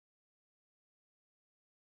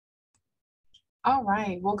All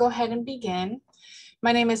right, we'll go ahead and begin.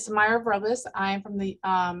 My name is Samira Robles. I'm from the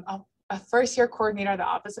a first year coordinator of the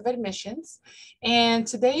Office of Admissions. And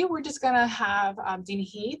today we're just gonna have Dean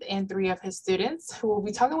Heath and three of his students who will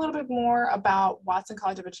be talking a little bit more about Watson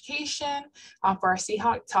College of Education for our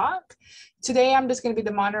Seahawk talk. Today I'm just gonna be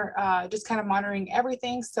the monitor, just kind of monitoring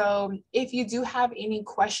everything. So if you do have any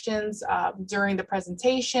questions during the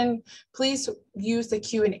presentation, please use the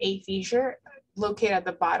Q&A feature located at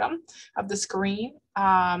the bottom of the screen.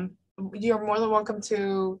 You're more than welcome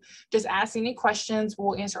to just ask any questions.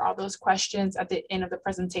 We'll answer all those questions at the end of the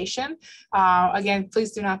presentation. Again,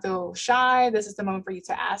 please do not feel shy. This is the moment for you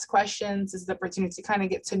to ask questions. This is the opportunity to kind of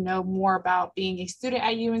get to know more about being a student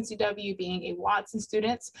at UNCW, being a Watson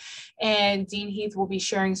student. And Dean Heath will be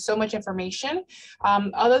sharing so much information.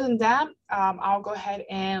 Other than that, I'll go ahead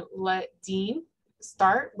and let Dean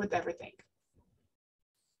start with everything.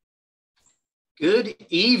 Good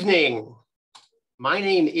evening. My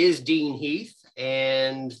name is Dean Heath,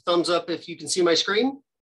 and thumbs up if you can see my screen.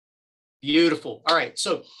 Beautiful. All right,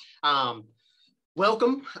 so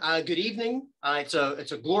welcome. Good evening. It's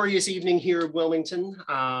a glorious evening here in Wilmington.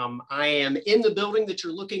 I am in the building that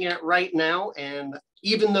you're looking at right now, and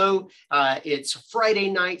even though it's Friday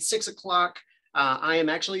night, 6 o'clock, I am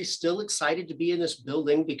actually still excited to be in this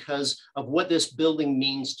building because of what this building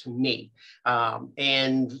means to me.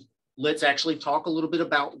 And let's actually talk a little bit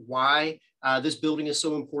about why this building is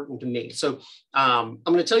so important to me. So I'm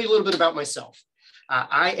going to tell you a little bit about myself.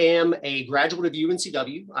 I am a graduate of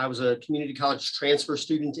UNCW. I was a community college transfer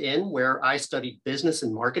student where I studied business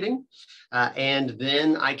and marketing. And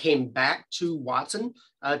then I came back to Watson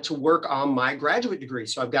to work on my graduate degree.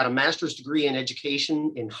 So I've got a master's degree in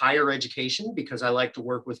education, in higher education, because I like to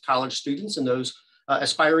work with college students and those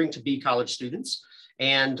aspiring to be college students.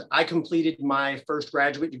 And I completed my first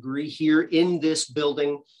graduate degree here in this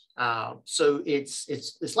building. So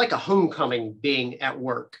it's like a homecoming being at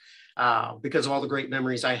work because of all the great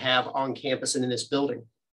memories I have on campus and in this building.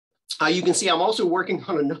 You can see I'm also working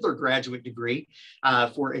on another graduate degree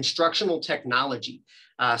for instructional technology.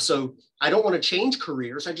 So I don't want to change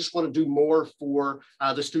careers. I just want to do more for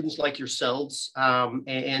the students like yourselves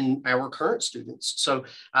and our current students. So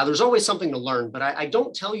there's always something to learn, but I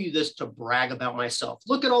don't tell you this to brag about myself.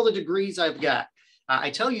 Look at all the degrees I've got.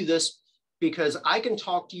 I tell you this because I can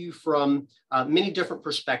talk to you from many different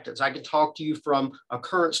perspectives. I can talk to you from a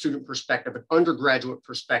current student perspective, an undergraduate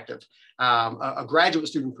perspective, a graduate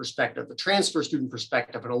student perspective, a transfer student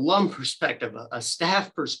perspective, an alum perspective, a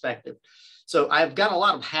staff perspective. So I've got a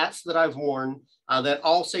lot of hats that I've worn that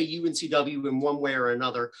all say UNCW in one way or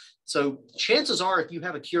another. So chances are, if you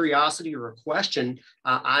have a curiosity or a question,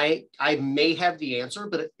 I may have the answer,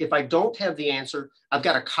 but if I don't have the answer, I've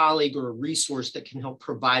got a colleague or a resource that can help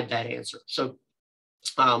provide that answer. So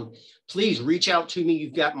please reach out to me.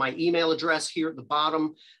 You've got my email address here at the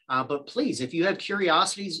bottom, but please, if you have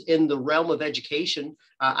curiosities in the realm of education,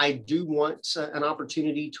 I do want an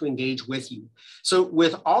opportunity to engage with you. So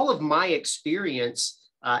with all of my experience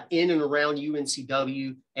in and around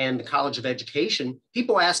UNCW and the College of Education,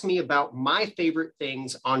 people ask me about my favorite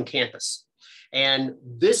things on campus. And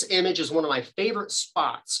this image is one of my favorite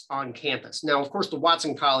spots on campus. Now, of course, the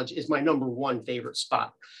Watson College is my #1 favorite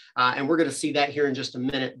spot. And we're going to see that here in just a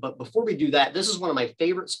minute. But before we do that, this is one of my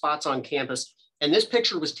favorite spots on campus. And this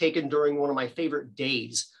picture was taken during one of my favorite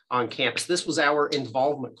days on campus. This was our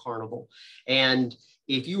involvement carnival. And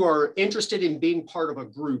if you are interested in being part of a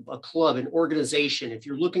group, a club, an organization, if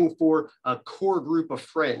you're looking for a core group of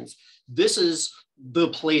friends, this is the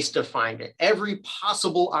place to find it. Every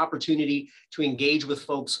possible opportunity to engage with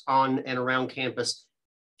folks on and around campus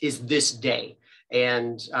is this day.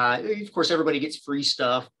 And of course, everybody gets free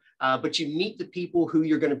stuff, but you meet the people who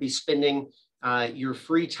you're going to be spending your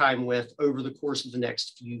free time with over the course of the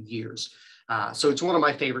next few years. So it's one of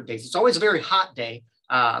my favorite days. It's always a very hot day.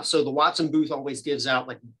 So the Watson booth always gives out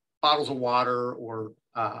like bottles of water or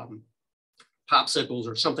popsicles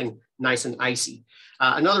or something nice and icy.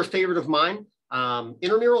 Another favorite of mine,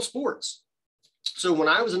 intramural sports. So when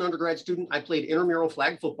I was an undergrad student, I played intramural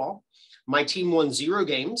flag football. My team won 0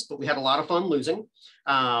 games, but we had a lot of fun losing.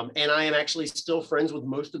 And I am actually still friends with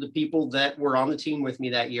most of the people that were on the team with me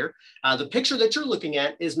that year. The picture that you're looking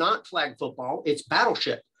at is not flag football, it's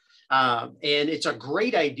Battleship. And it's a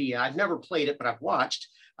great idea. I've never played it, but I've watched.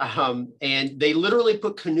 And they literally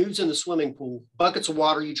put canoes in the swimming pool, buckets of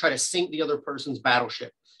water. You try to sink the other person's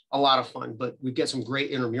battleship. A lot of fun, but we get some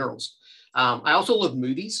great intramurals. I also love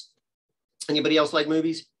movies. Anybody else like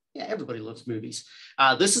movies? Yeah, everybody loves movies.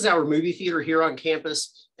 This is our movie theater here on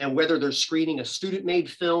campus. And whether they're screening a student-made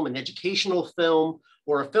film, an educational film,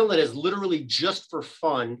 or a film that is literally just for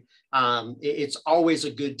fun, it's always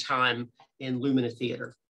a good time in Lumina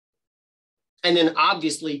Theater. And then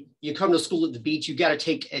obviously you come to school at the beach, you got to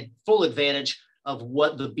take a full advantage of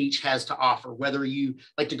what the beach has to offer, whether you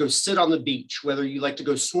like to go sit on the beach, whether you like to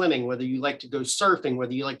go swimming, whether you like to go surfing,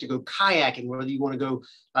 whether you like to go kayaking, whether you want to go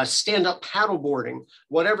stand up paddleboarding,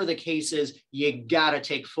 whatever the case is, you got to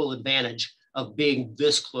take full advantage of being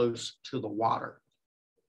this close to the water.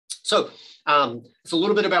 So it's a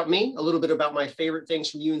little bit about me, a little bit about my favorite things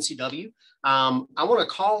from UNCW. I want to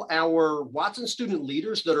call our Watson student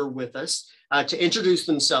leaders that are with us to introduce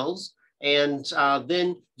themselves. And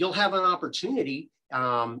then you'll have an opportunity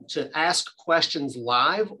to ask questions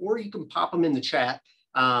live, or you can pop them in the chat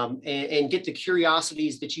and get the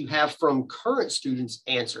curiosities that you have from current students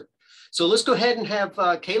answered. So let's go ahead and have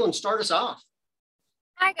Kaylin start us off.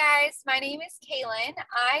 Hi guys, my name is Kaylin.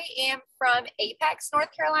 I am from Apex,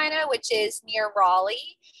 North Carolina, which is near Raleigh.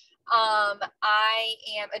 I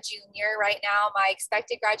am a junior right now. My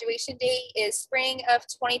expected graduation date is spring of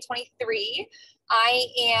 2023. I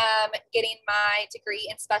am getting my degree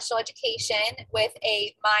in special education with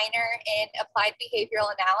a minor in applied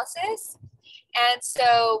behavioral analysis. And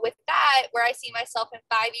so with that, where I see myself in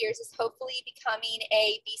 5 years is hopefully becoming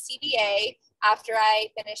a BCBA after I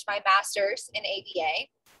finish my master's in ABA.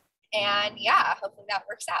 And yeah, hopefully that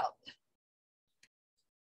works out.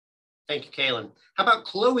 Thank you, Kaylin. How about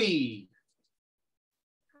Chloe?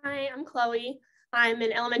 Hi, I'm Chloe. I'm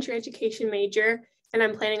an elementary education major, and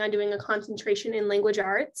I'm planning on doing a concentration in language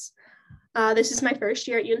arts. This is my first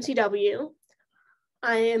year at UNCW.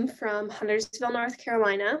 I am from Huntersville, North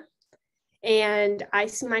Carolina, and I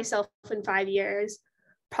see myself in 5 years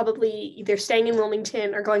probably either staying in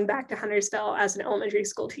Wilmington or going back to Huntersville as an elementary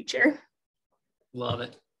school teacher. Love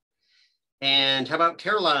it. And how about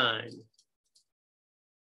Caroline?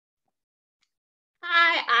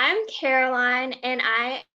 Hi, I'm Caroline, and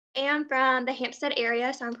I am from the Hampstead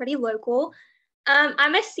area, so I'm pretty local.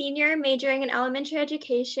 I'm a senior majoring in elementary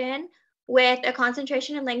education with a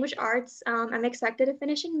concentration in language arts. I'm expected to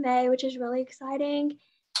finish in May, which is really exciting.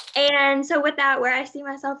 And so with that, where I see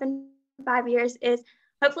myself in 5 years is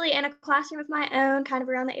hopefully in a classroom of my own, kind of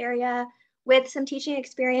around the area, with some teaching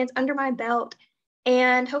experience under my belt,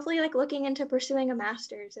 and hopefully like looking into pursuing a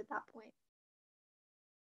master's at that point.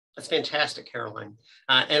 That's fantastic, Caroline.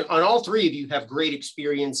 And all three of you have great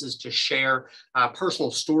experiences to share,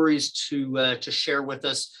 personal stories to share with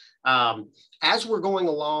us. As we're going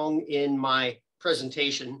along in my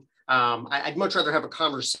presentation, I'd much rather have a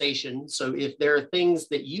conversation. So if there are things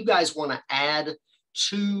that you guys want to add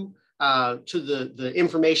to the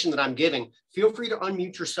information that I'm giving, feel free to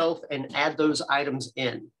unmute yourself and add those items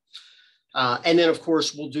in. And then, of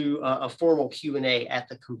course, we'll do a formal Q&A at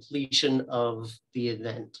the completion of the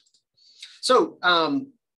event. So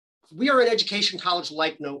we are an education college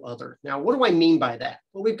like no other. Now, what do I mean by that?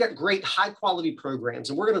 Well, we've got great high quality programs,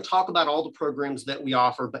 and we're going to talk about all the programs that we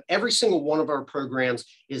offer, but every single one of our programs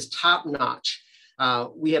is top notch.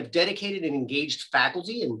 We have dedicated and engaged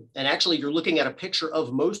faculty, and actually you're looking at a picture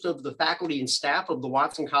of most of the faculty and staff of the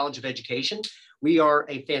Watson College of Education. We are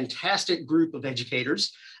a fantastic group of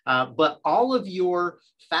educators, but all of your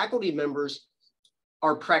faculty members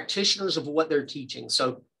are practitioners of what they're teaching.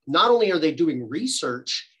 So not only are they doing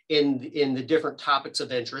research in the different topics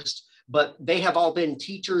of interest, but they have all been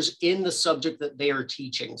teachers in the subject that they are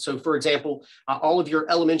teaching. So for example, all of your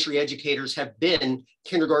elementary educators have been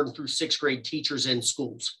kindergarten through 6th grade teachers in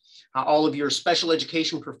schools. All of your special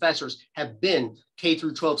education professors have been K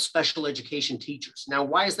through 12 special education teachers. Now,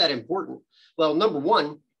 why is that important? Well, number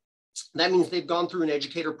one, that means they've gone through an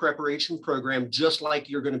educator preparation program just like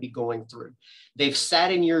you're going to be going through. They've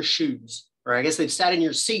sat in your shoes, or I guess they've sat in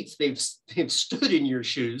your seats, they've stood in your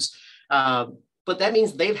shoes. But that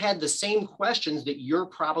means they've had the same questions that you're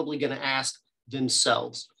probably going to ask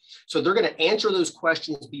themselves. So they're going to answer those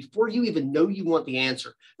questions before you even know you want the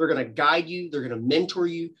answer. They're going to guide you, they're going to mentor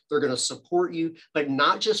you, they're going to support you, but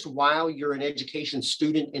not just while you're an education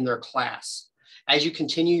student in their class. As you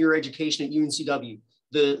continue your education at UNCW,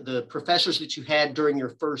 the professors that you had during your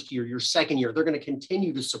first year, your second year, they're going to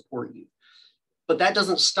continue to support you. But that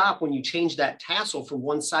doesn't stop when you change that tassel from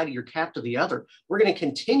one side of your cap to the other. We're going to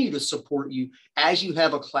continue to support you as you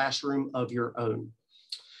have a classroom of your own.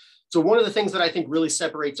 So one of the things that I think really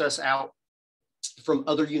separates us out from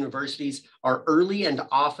other universities are early and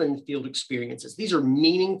often field experiences. These are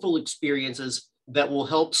meaningful experiences that will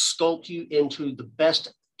help sculpt you into the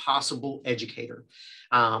best possible educator.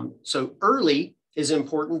 So early is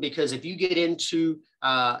important, because if you get into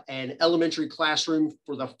an elementary classroom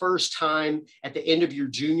for the first time at the end of your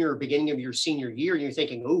junior or beginning of your senior year, and you're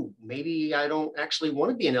thinking, oh, maybe I don't actually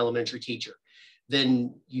want to be an elementary teacher,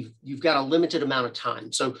 then you've got a limited amount of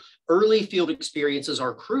time. So early field experiences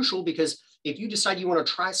are crucial, because if you decide you want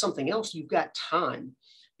to try something else, you've got time,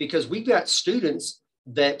 because we've got students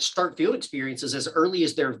that start field experiences as early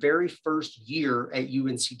as their very first year at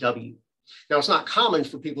UNCW. Now, it's not common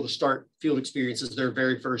for people to start field experiences their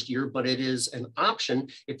very first year, but it is an option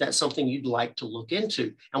if that's something you'd like to look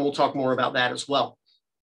into. And we'll talk more about that as well.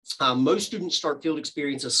 Most students start field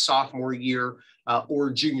experiences sophomore year or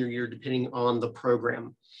junior year, depending on the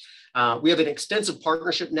program. We have an extensive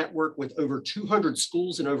partnership network with over 200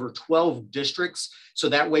 schools in over 12 districts. So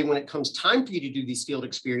that way, when it comes time for you to do these field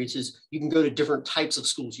experiences, you can go to different types of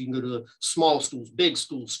schools. You can go to the small schools, big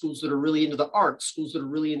schools, schools that are really into the arts, schools that are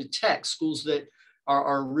really into tech, schools that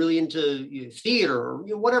are really into theater, or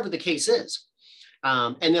whatever the case is.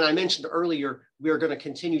 And then I mentioned earlier, we are going to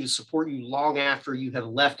continue to support you long after you have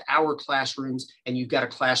left our classrooms and you've got a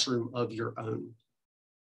classroom of your own.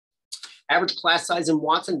 Average class size in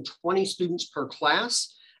Watson, 20 students per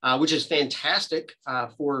class, which is fantastic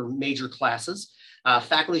for major classes.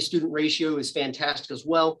 Faculty-student ratio is fantastic as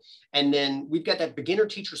well. And then we've got that beginner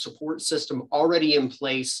teacher support system already in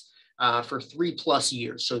place for 3+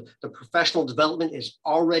 years. So the professional development is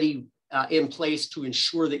already in place to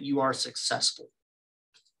ensure that you are successful.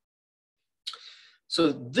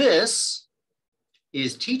 So this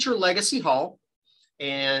is Teacher Legacy Hall.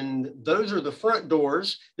 And those are the front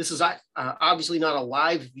doors. This is obviously not a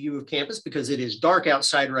live view of campus because it is dark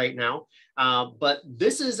outside right now. But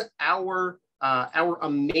this is our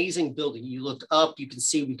amazing building. You look up, you can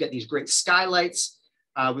see we've got these great skylights.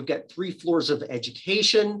 We've got 3 floors of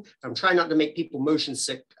education. I'm trying not to make people motion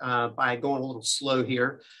sick by going a little slow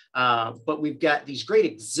here. But we've got these great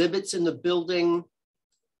exhibits in the building.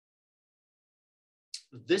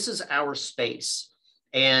 This is our space.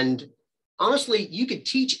 And honestly, you could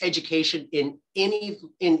teach education in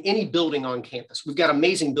any building on campus. We've got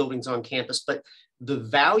amazing buildings on campus, but the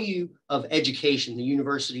value of education the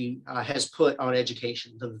university has put on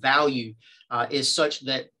education, the value is such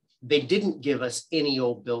that they didn't give us any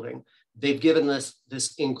old building. They've given us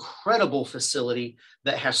this incredible facility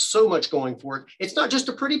that has so much going for it. It's not just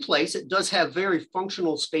a pretty place. It does have very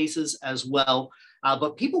functional spaces as well.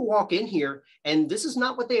 But people walk in here and this is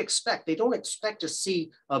not what they expect. They don't expect to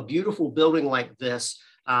see a beautiful building like this.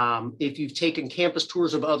 If you've taken campus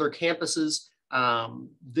tours of other campuses,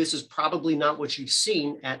 this is probably not what you've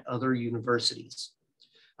seen at other universities.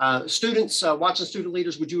 Students, Watson student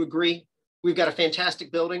leaders, would you agree? We've got a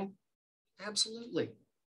fantastic building? Absolutely.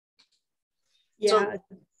 Yeah,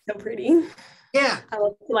 so pretty. Yeah. I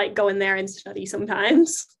love to like go in there and study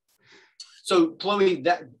sometimes. So Chloe,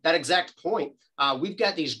 that exact point, we've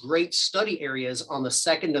got these great study areas on the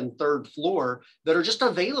 2nd and 3rd floor that are just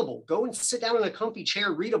available. Go and sit down in a comfy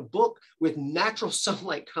chair, read a book with natural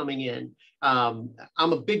sunlight coming in. I'm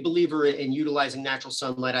a big believer in utilizing natural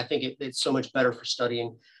sunlight. I think it's so much better for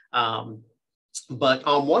studying. But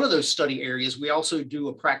on one of those study areas, we also do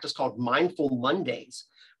a practice called Mindful Mondays,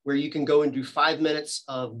 where you can go and do 5 minutes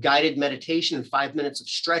of guided meditation and 5 minutes of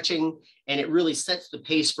stretching, and it really sets the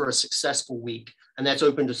pace for a successful week. And that's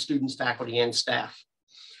open to students, faculty, and staff.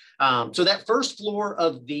 So that first floor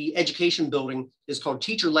of the education building is called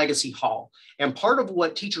Teacher Legacy Hall. And part of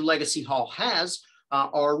what Teacher Legacy Hall has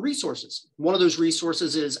are resources. One of those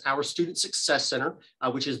resources is our Student Success Center,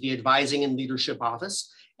 which is the Advising and Leadership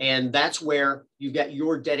Office. And that's where you've got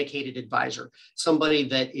your dedicated advisor, somebody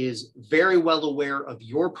that is very well aware of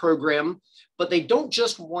your program, but they don't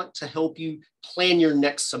just want to help you plan your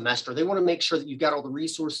next semester. They want to make sure that you've got all the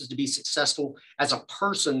resources to be successful as a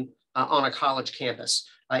person on a college campus.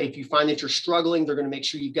 If you find that you're struggling, they're going to make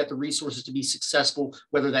sure you've got the resources to be successful,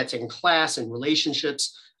 whether that's in class and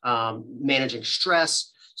relationships, managing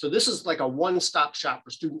stress. So this is like a one-stop shop for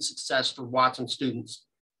student success for Watson students.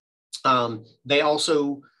 They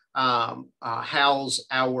also house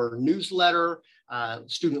our newsletter,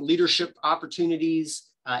 student leadership opportunities,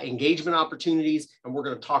 engagement opportunities, and we're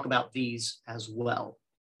going to talk about these as well.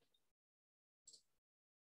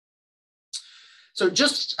 So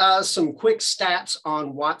just some quick stats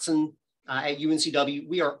on Watson at UNCW.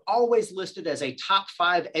 We are always listed as a top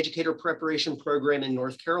 5 educator preparation program in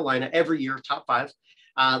North Carolina every year, top 5.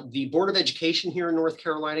 The Board of Education here in North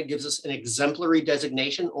Carolina gives us an exemplary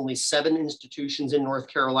designation. Only 7 institutions in North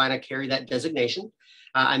Carolina carry that designation.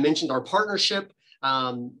 I mentioned our partnership.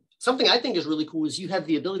 Something I think is really cool is you have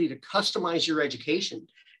the ability to customize your education.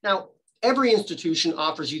 Now, every institution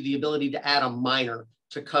offers you the ability to add a minor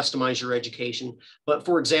to customize your education. But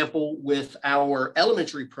for example, with our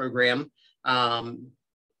elementary program,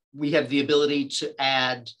 we have the ability to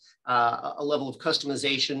add a level of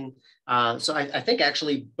customization. So I think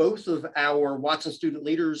actually both of our Watson student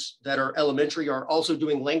leaders that are elementary are also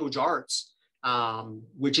doing language arts,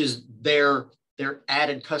 which is their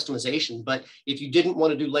added customization. But if you didn't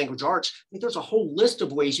want to do language arts, I think there's a whole list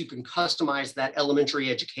of ways you can customize that elementary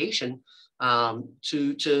education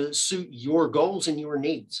to suit your goals and your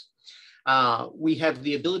needs. We have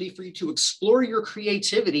the ability for you to explore your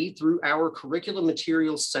creativity through our Curriculum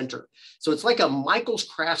Materials Center. So it's like a Michael's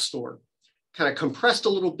craft store, kind of compressed a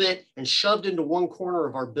little bit and shoved into one corner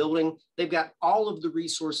of our building. They've got all of the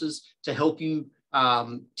resources to help you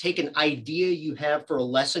take an idea you have for a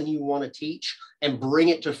lesson you want to teach and bring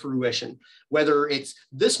it to fruition. Whether it's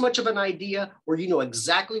this much of an idea or you know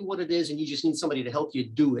exactly what it is and you just need somebody to help you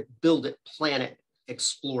do it, build it, plan it,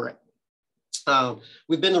 explore it.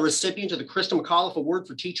 We've been the recipient of the Krista McAuliffe Award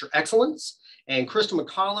for Teacher Excellence. And Krista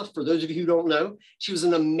McAuliffe, for those of you who don't know, she was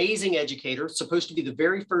an amazing educator, supposed to be the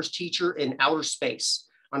very first teacher in outer space.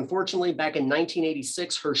 Unfortunately, back in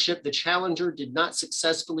 1986, her ship, the Challenger, did not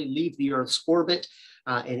successfully leave the Earth's orbit,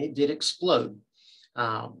 and it did explode.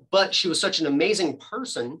 But she was such an amazing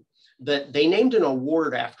person that they named an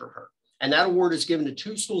award after her. And that award is given to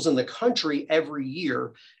 2 schools in the country every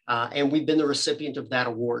year, and we've been the recipient of that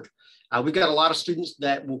award. We've got a lot of students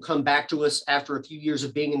that will come back to us after a few years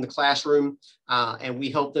of being in the classroom, and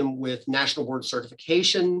we help them with National Board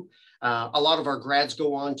certification. A lot of our grads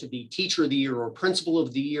go on to be Teacher of the Year or Principal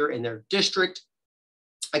of the Year in their district.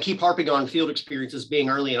 I keep harping on field experiences being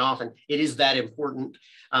early and often. It is that important.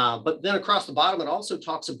 But then across the bottom, it also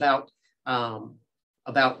talks about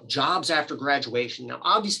jobs after graduation. Now,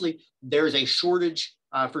 obviously, there's a shortage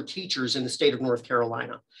for teachers in the state of North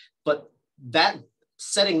Carolina, but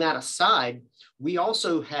setting that aside, we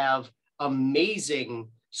also have amazing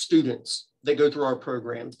students that go through our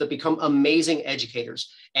programs that become amazing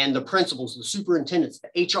educators. And the principals, the superintendents,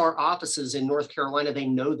 the HR offices in North Carolina, they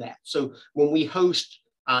know that. So when we host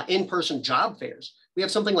in-person job fairs, we have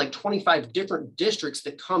something like 25 different districts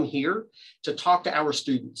that come here to talk to our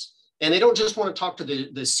students. And they don't just want to talk to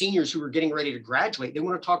the seniors who are getting ready to graduate. They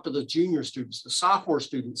want to talk to the junior students, the sophomore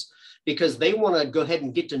students, because they want to go ahead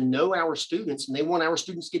and get to know our students, and they want our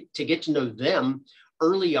students to get to know them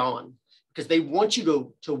early on, because they want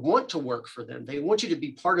you to want to work for them. They want you to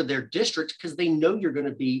be part of their district because they know you're going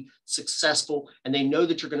to be successful, and they know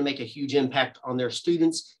that you're going to make a huge impact on their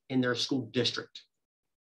students in their school district.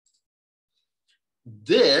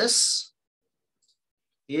 This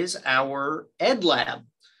is our Ed Lab.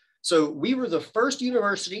 So we were the first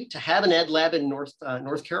university to have an Ed Lab in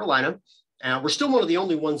North Carolina. We're still one of the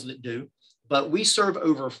only ones that do, but we serve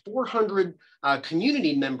over 400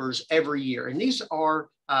 community members every year. And these are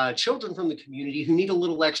children from the community who need a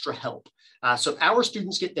little extra help. So our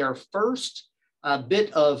students get their first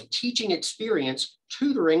bit of teaching experience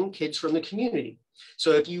tutoring kids from the community.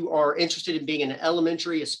 So if you are interested in being an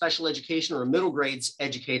elementary, a special education, or a middle grades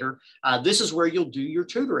educator, this is where you'll do your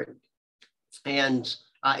tutoring. And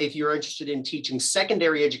if you're interested in teaching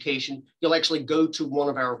secondary education, you'll actually go to one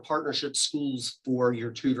of our partnership schools for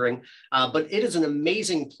your tutoring. But it is an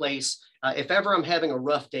amazing place. If ever I'm having a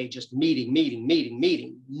rough day, just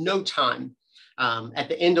meeting, no time. At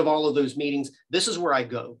the end of all of those meetings, this is where I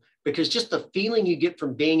go, because just the feeling you get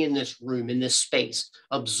from being in this room, in this space,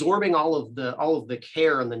 absorbing all of the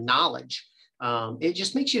care and the knowledge, it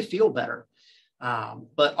just makes you feel better.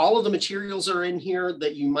 But all of the materials are in here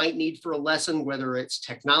that you might need for a lesson, whether it's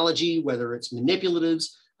technology, whether it's manipulatives.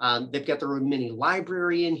 They've got their own mini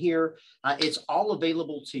library in here. It's all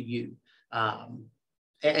available to you.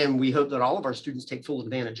 And we hope that all of our students take full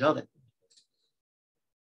advantage of it.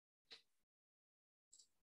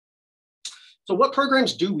 So what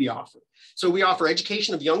programs do we offer? So we offer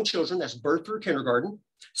education of young children, that's birth through kindergarten,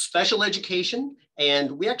 special education,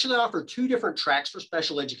 and we actually offer 2 different tracks for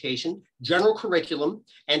special education: general curriculum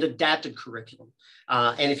and adapted curriculum.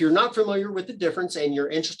 And if you're not familiar with the difference and you're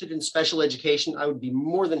interested in special education, I would be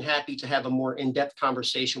more than happy to have a more in-depth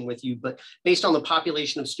conversation with you, but based on the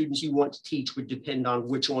population of students you want to teach would depend on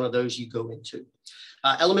which one of those you go into.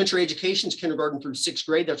 Elementary education is kindergarten through 6th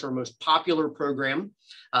grade. That's our most popular program.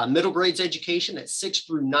 Middle grades education at 6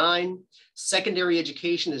 through 9. Secondary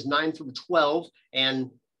education is 9 through 12. And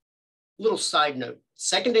little side note,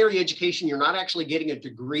 secondary education, you're not actually getting a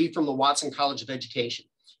degree from the Watson College of Education.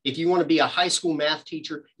 If you want to be a high school math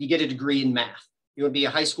teacher, you get a degree in math. You want to be a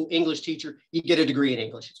high school English teacher, you get a degree in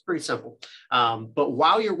English. It's pretty simple. But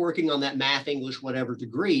while you're working on that math, English, whatever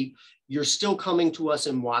degree, you're still coming to us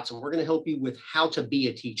in Watson. We're going to help you with how to be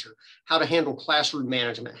a teacher, how to handle classroom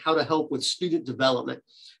management, how to help with student development,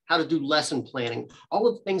 how to do lesson planning, all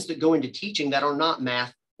of the things that go into teaching that are not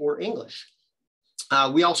math or English.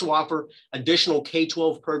 We also offer additional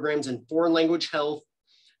K-12 programs in foreign language health,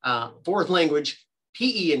 foreign language,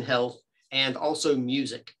 PE and health, and also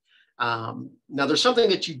music. Now there's something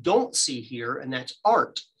that you don't see here, and that's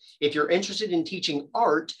art. If you're interested in teaching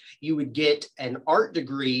art, you would get an art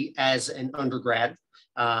degree as an undergrad.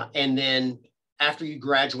 And then after you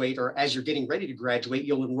graduate, or as you're getting ready to graduate,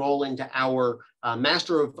 you'll enroll into our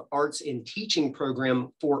Master of Arts in Teaching program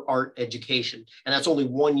for art education. And that's only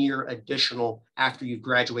 1 year additional after you've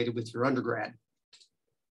graduated with your undergrad.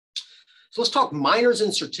 So let's talk minors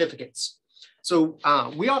and certificates. So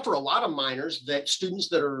we offer a lot of minors that students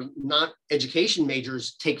that are not education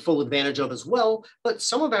majors take full advantage of as well, but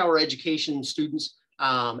some of our education students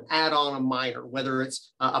add on a minor, whether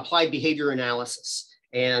it's applied behavior analysis.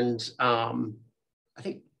 And I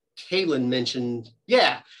think Kaylin mentioned,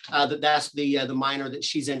 that's the minor that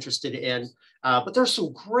she's interested in. But there's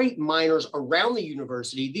some great minors around the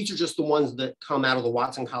university. These are just the ones that come out of the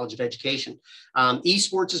Watson College of Education.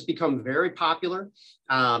 Esports has become very popular,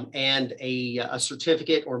 and a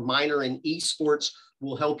certificate or minor in esports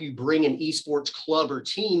will help you bring an esports club or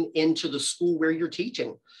team into the school where you're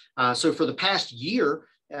teaching. So for the past year,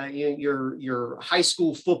 your high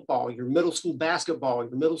school football, your middle school basketball,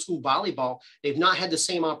 your middle school volleyball, they've not had the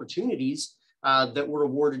same opportunities that were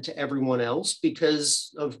awarded to everyone else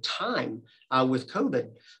because of time with COVID.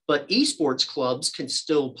 But esports clubs can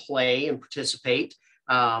still play and participate.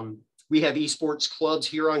 We have esports clubs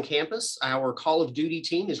here on campus. Our Call of Duty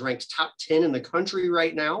team is ranked top 10 in the country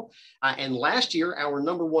right now. And last year, our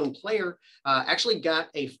 #1 player actually got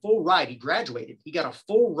a full ride. He graduated. He got a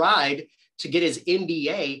full ride to get his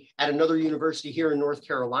MBA at another university here in North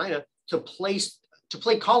Carolina to play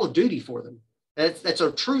Call of Duty for them. That's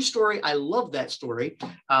a true story. I love that story.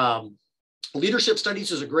 Leadership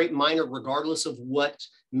studies is a great minor, regardless of what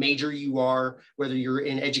major you are, whether you're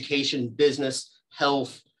in education, business,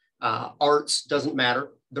 health, arts, doesn't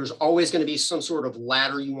matter. There's always going to be some sort of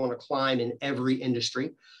ladder you want to climb in every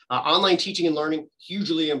industry. Online teaching and learning,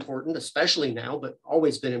 hugely important, especially now, but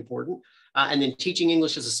always been important. And then teaching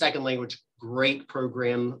English as a second language, great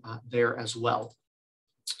program there as well.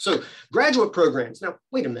 So graduate programs. Now,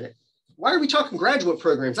 wait a minute. Why are we talking graduate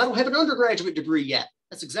programs? I don't have an undergraduate degree yet.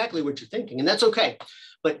 That's exactly what you're thinking, and that's okay.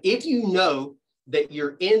 But if you know that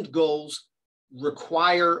your end goals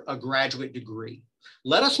require a graduate degree,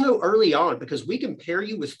 let us know early on, because we can pair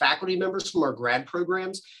you with faculty members from our grad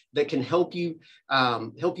programs that can help you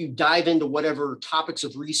dive into whatever topics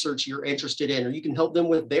of research you're interested in, or you can help them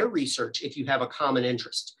with their research if you have a common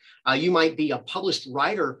interest. You might be a published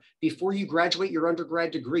writer before you graduate your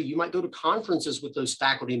undergrad degree. You might go to conferences with those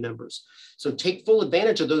faculty members. So take full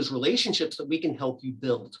advantage of those relationships that we can help you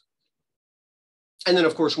build. And then,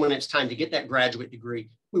 of course, when it's time to get that graduate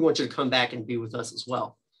degree, we want you to come back and be with us as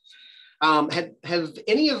well. Have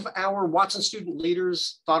any of our Watson student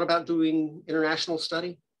leaders thought about doing international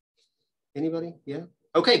study? Anybody? Yeah.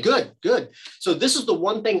 Okay, good, good. So this is the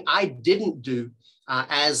one thing I didn't do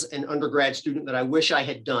as an undergrad student that I wish I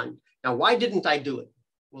had done. Now, why didn't I do it?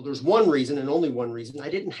 Well, there's one reason and only one reason. I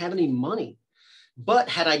didn't have any money. But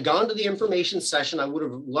had I gone to the information session, I would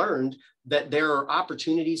have learned that there are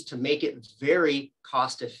opportunities to make it very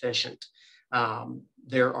cost efficient.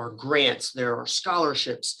 There are grants, there are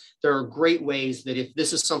scholarships, there are great ways that if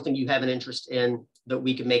this is something you have an interest in, that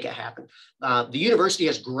we can make it happen. The university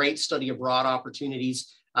has great study abroad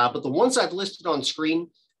opportunities, but the ones I've listed on screen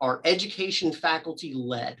are education faculty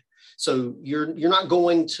led. So you're not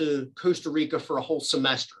going to Costa Rica for a whole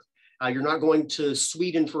semester. You're not going to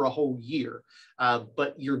Sweden for a whole year,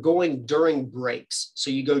 but you're going during breaks. So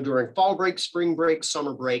you go during fall break, spring break,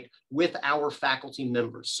 summer break with our faculty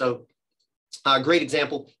members. So a great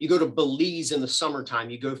example, you go to Belize in the summertime.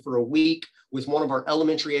 You go for a week with one of our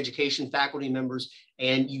elementary education faculty members,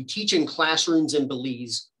 and you teach in classrooms in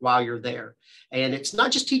Belize while you're there. And it's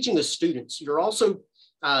not just teaching the students, you're also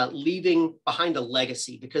leaving behind a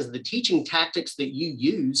legacy, because the teaching tactics that you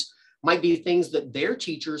use might be things that their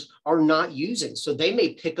teachers are not using. So they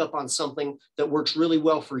may pick up on something that works really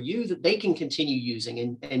well for you that they can continue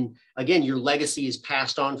using. And again, your legacy is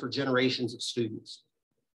passed on for generations of students.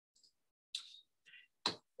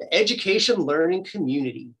 The education learning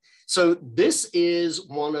community. So this is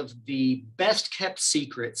one of the best kept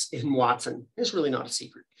secrets in Watson. It's really not a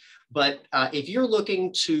secret, but if you're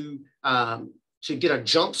looking to to get a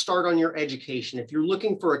jump start on your education, if you're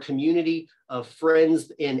looking for a community of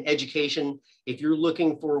friends in education, if you're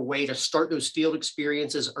looking for a way to start those field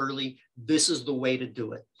experiences early, this is the way to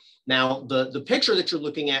do it. Now, the picture that you're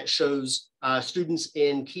looking at shows students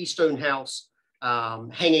in Keystone House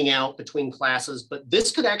hanging out between classes, but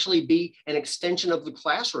this could actually be an extension of the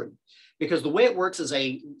classroom, because the way it works is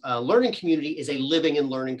a learning community is a living and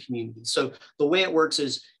learning community. So the way it works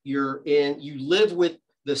is you live with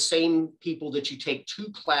the same people that you take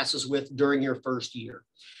 2 classes with during your first year.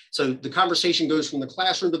 So the conversation goes from the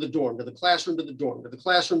classroom to the dorm, to the classroom to the dorm, to the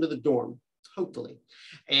classroom to the dorm, hopefully.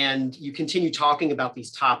 And you continue talking about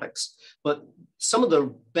these topics. But some of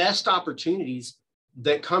the best opportunities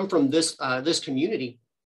that come from this, this community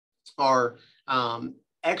are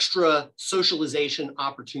extra socialization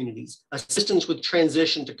opportunities, assistance with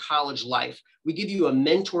transition to college life. We give you a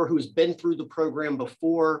mentor who has been through the program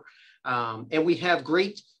before, and we have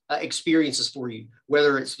great experiences for you,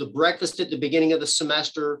 whether it's the breakfast at the beginning of the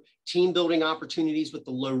semester, team building opportunities with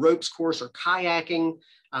the low ropes course, or kayaking.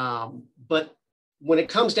 But when it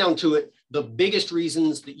comes down to it, the biggest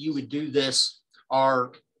reasons that you would do this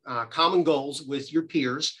are common goals with your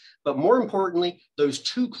peers, but more importantly, those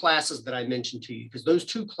 2 classes that I mentioned to you, because those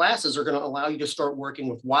 2 classes are going to allow you to start working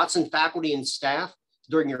with Watson faculty and staff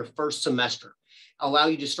during your first semester, allow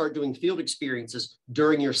you to start doing field experiences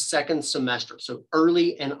during your second semester. So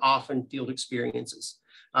early and often field experiences.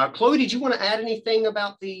 Chloe, did you want to add anything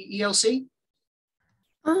about the ELC?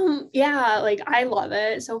 Yeah, like I love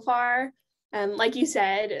it so far. And like you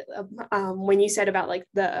said, when you said about like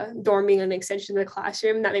the dorm being an extension of the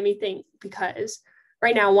classroom, that made me think, because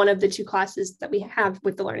right now one of the 2 classes that we have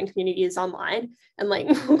with the learning community is online, and like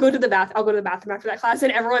I'll go to the bathroom after that class,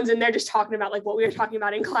 and everyone's in there just talking about like what we were talking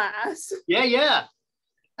about in class. Yeah,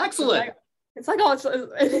 excellent. It's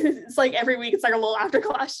like every week it's like a little after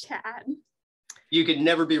class chat. You can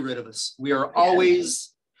never be rid of us. We are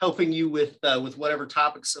always helping you with whatever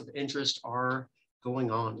topics of interest are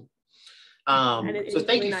going on. So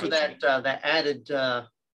thank you for that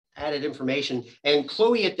added information. And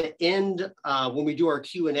Chloe, at the end, when we do our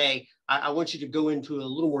Q&A, I want you to go into a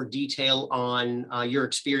little more detail on your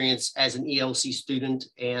experience as an ELC student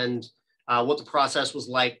and what the process was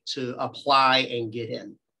like to apply and get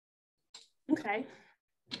in. Okay.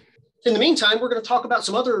 In the meantime, we're going to talk about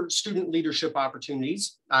some other student leadership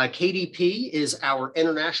opportunities. KDP is our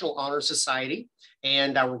International Honor Society,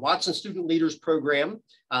 and our Watson Student Leaders Program.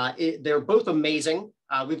 They're both amazing.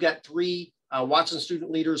 We've got 3 Watson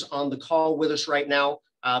student leaders on the call with us right now,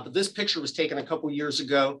 but this picture was taken a couple years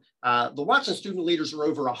ago. The Watson student leaders are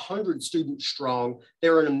over 100 students strong.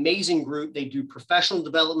 They're an amazing group. They do professional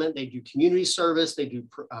development, they do community service, they do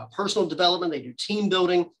personal development, they do team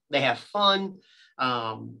building, they have fun.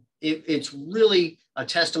 It's really a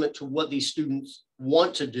testament to what these students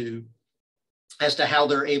want to do as to how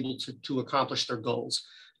they're able to accomplish their goals.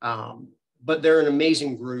 But they're an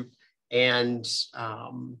amazing group. And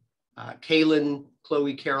Kaylin,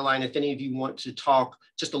 Chloe, Caroline, if any of you want to talk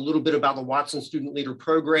just a little bit about the Watson Student Leader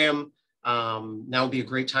Program, now would be a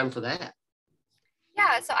great time for that.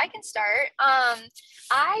 Yeah, so I can start.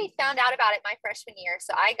 I found out about it my freshman year,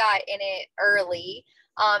 so I got in it early.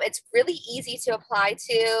 It's really easy to apply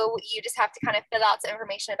to. You just have to kind of fill out some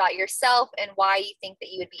information about yourself and why you think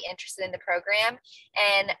that you would be interested in the program.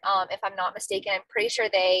 And if I'm not mistaken, I'm pretty sure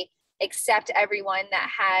they accept everyone that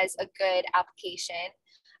has a good application.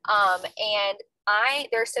 And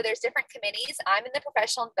there's different committees. I'm in the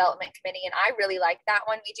professional development committee, and I really like that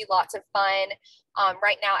one. We do lots of fun.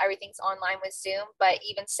 Right now, everything's online with Zoom, but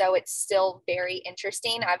even so, it's still very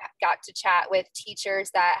interesting. I've got to chat with teachers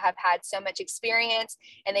that have had so much experience,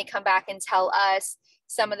 and they come back and tell us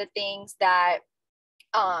some of the things that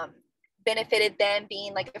benefited them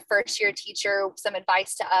being like a first-year teacher, some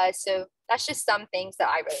advice to us. So that's just some things that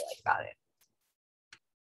I really like about it.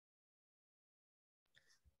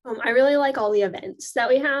 I really like all the events that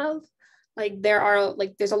we have. Like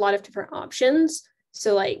there's a lot of different options.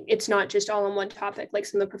 So like, it's not just all on one topic. Like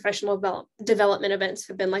some of the professional development events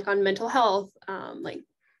have been like on mental health, like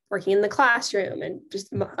working in the classroom, and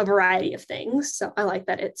just a variety of things. So I like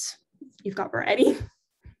that you've got variety.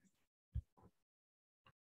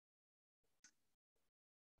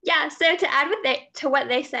 Yeah, so to add to what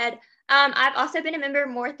they said, I've also been a member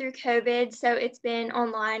more through COVID, so it's been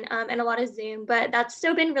online and a lot of Zoom, but that's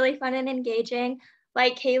still been really fun and engaging.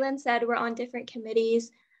 Like Kaylin said, we're on different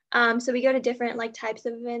committees, so we go to different like types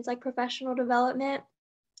of events, like professional development,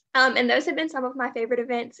 and those have been some of my favorite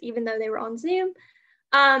events, even though they were on Zoom.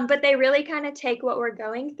 But they really kind of take what we're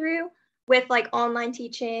going through with like online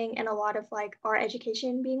teaching and a lot of like our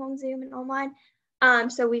education being on Zoom and online.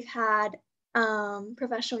 So we've had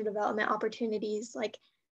professional development opportunities, like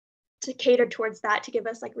to cater towards that, to give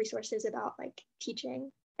us like resources about like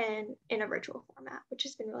teaching and in a virtual format, which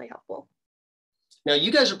has been really helpful. Now,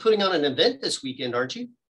 you guys are putting on an event this weekend, aren't you?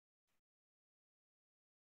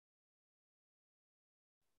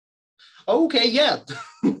 Okay, yeah.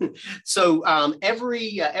 So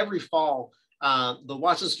every fall, the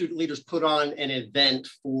Watson Student Leaders put on an event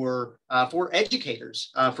for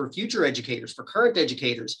educators, for future educators, for current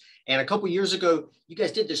educators. And a couple of years ago, you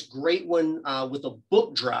guys did this great one with a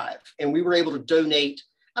book drive, and we were able to donate,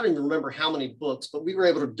 I don't even remember how many books, but we were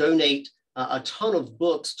able to donate a ton of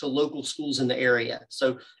books to local schools in the area.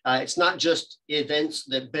 So it's not just events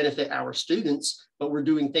that benefit our students, but we're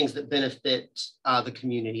doing things that benefit the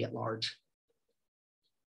community at large.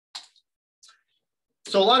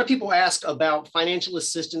 So a lot of people ask about financial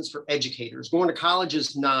assistance for educators. Going to college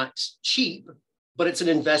is not cheap, but it's an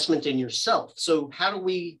investment in yourself. So how do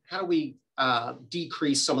we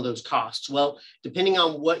decrease some of those costs? Well, depending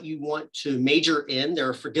on what you want to major in, there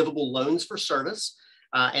are forgivable loans for service,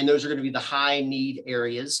 and those are going to be the high need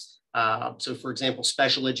areas. So for example,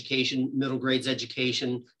 special education, middle grades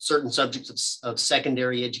education, certain subjects of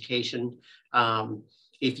secondary education.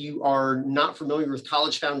 If you are not familiar with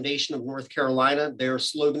College Foundation of North Carolina, their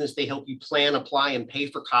slogan is they help you plan, apply, and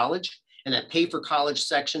pay for college. And that pay for college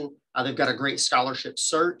section, they've got a great scholarship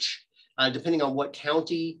search. Depending on what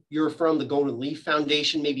county you're from, the Golden Leaf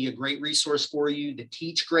Foundation may be a great resource for you. The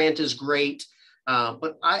Teach Grant is great.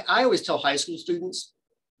 But I always tell high school students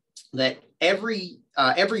that every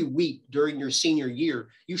week during your senior year,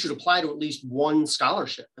 you should apply to at least one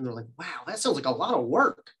scholarship. And they're like, wow, that sounds like a lot of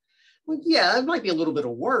work. Well, yeah, it might be a little bit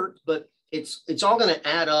of work, but it's all going to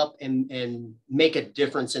add up and make a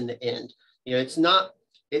difference in the end. You know,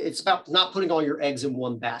 it's about not putting all your eggs in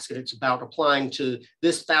one basket. It's about applying to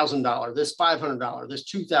this $1,000, this $500,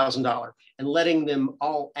 this $2,000, and letting them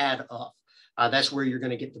all add up. That's where you're going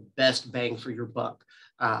to get the best bang for your buck.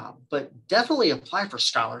 But definitely apply for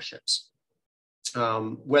scholarships,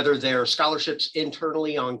 whether they're scholarships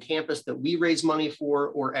internally on campus that we raise money for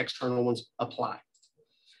or external ones, apply.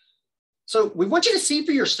 So we want you to see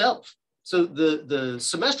for yourself. So the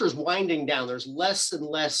semester is winding down. There's less and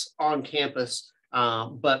less on campus,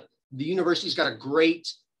 but the university's got a great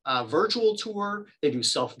virtual tour. They do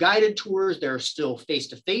self-guided tours. There are still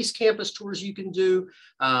face-to-face campus tours you can do.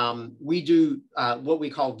 We do what we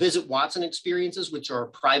call Visit Watson experiences, which are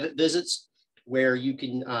private visits where you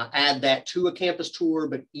can add that to a campus tour,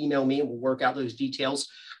 but email me and we'll work out those details.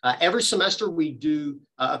 Every semester, we do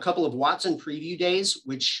a couple of Watson preview days,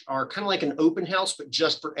 which are kind of like an open house, but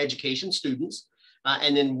just for education students.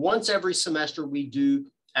 And then once every semester, we do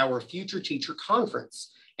our Future Teacher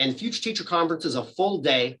Conference. And Future Teacher Conference is a full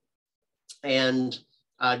day. And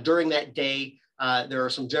during that day, there are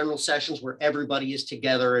some general sessions where everybody is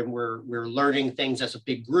together and we're learning things as a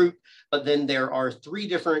big group. But then there are 3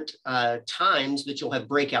 different times that you'll have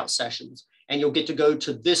breakout sessions. And you'll get to go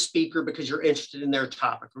to this speaker because you're interested in their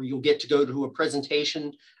topic, or you'll get to go to a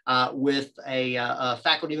presentation with a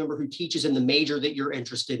faculty member who teaches in the major that you're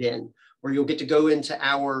interested in, or you'll get to go into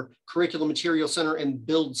our curriculum material center and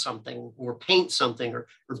build something or paint something or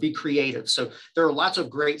be creative. So there are lots of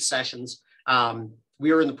great sessions.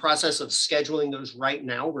 We are in the process of scheduling those right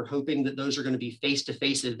now. We're hoping that those are going to be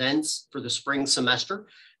face-to-face events for the spring semester.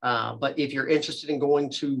 But if you're interested in going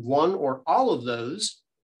to one or all of those,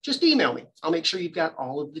 just email me. I'll make sure you've got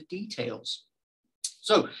all of the details.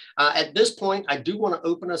 So at this point, I do want to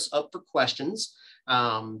open us up for questions.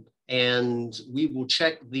 And we will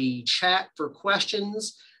check the chat for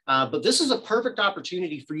questions. But this is a perfect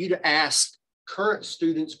opportunity for you to ask current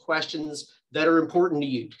students questions that are important to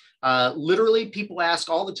you. Literally, people ask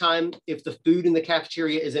all the time if the food in the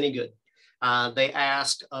cafeteria is any good. They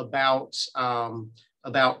ask about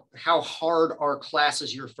how hard are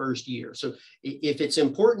classes your first year. So if it's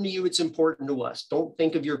important to you, it's important to us. Don't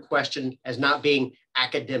think of your question as not being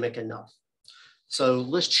academic enough. So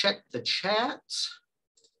let's check the chat.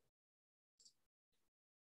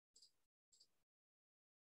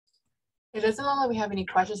 It doesn't look like we have any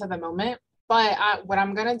questions at the moment, but what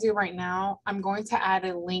I'm going to do right now, I'm going to add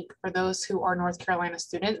a link for those who are North Carolina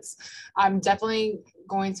students. I'm definitely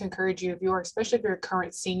going to encourage you, if you are, especially if you're a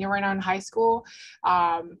current senior right now in high school,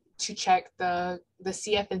 to check the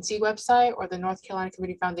CFNC website or the North Carolina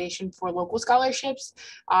Community Foundation for local scholarships.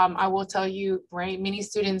 I will tell you, right, many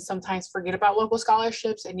students sometimes forget about local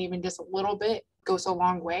scholarships, and even just a little bit goes a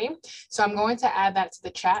long way. So I'm going to add that to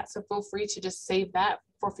the chat. So feel free to just save that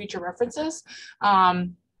for future references.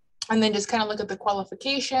 And then just kind of look at the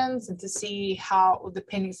qualifications and to see how,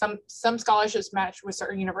 depending, some scholarships match with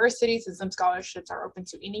certain universities and some scholarships are open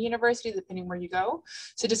to any university depending where you go.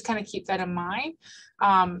 So just kind of keep that in mind.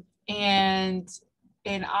 And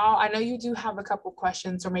I know you do have a couple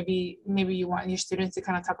questions, or maybe you want your students to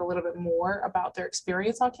kind of talk a little bit more about their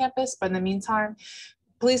experience on campus. But in the meantime,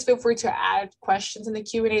 please feel free to add questions in the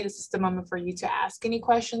Q&A. This is the moment for you to ask any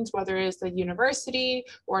questions, whether it's the university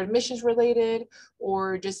or admissions related,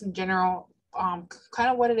 or just in general,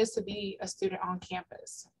 kind of what it is to be a student on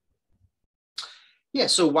campus. Yeah,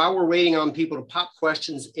 so while we're waiting on people to pop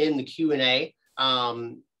questions in the Q&A,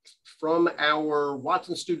 from our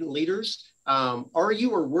Watson student leaders, are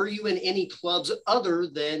you or were you in any clubs other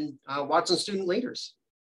than Watson student leaders?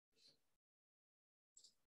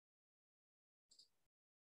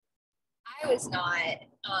 I was not,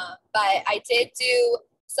 but I did do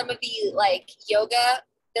some of the like yoga.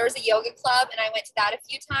 There was a yoga club and I went to that a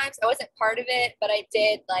few times. I wasn't part of it, but I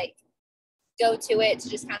did like go to it to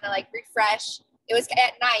just kind of like refresh. It was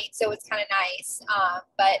at night, so it's kind of nice.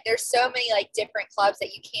 But there's so many like different clubs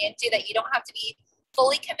that you can do that you don't have to be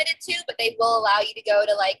fully committed to, but they will allow you to go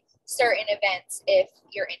to like certain events if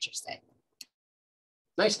you're interested.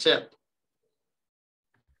 Nice tip.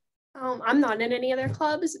 I'm not in any other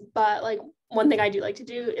clubs, but like one thing I do like to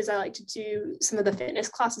do is I like to do some of the fitness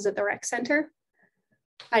classes at the rec center.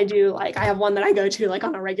 I have one that I go to like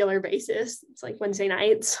on a regular basis. It's like Wednesday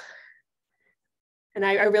nights. And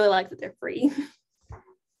I really like that they're free.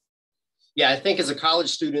 Yeah, I think as a college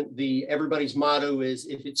student, everybody's motto is,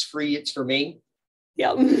 if it's free, it's for me.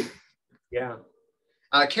 Yep. Yeah.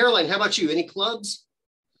 Caroline, how about you? Any clubs?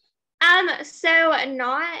 So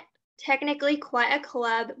not technically quite a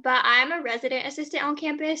club, but I'm a resident assistant on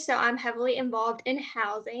campus, so I'm heavily involved in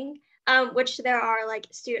housing, which there are like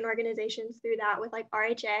student organizations through that with like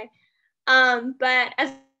RHA. But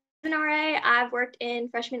as an RA, I've worked in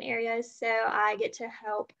freshman areas, so I get to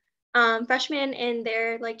help freshmen in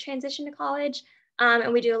their like transition to college,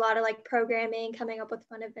 and we do a lot of like programming, coming up with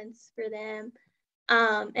fun events for them,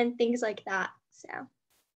 and things like that. So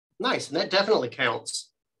nice, and that definitely counts.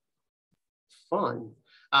 Fun.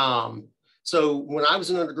 So when I was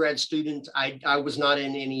an undergrad student, I was not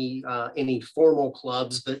in any formal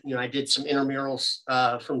clubs, but I did some intramurals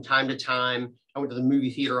from time to time. I went to the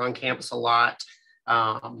movie theater on campus a lot.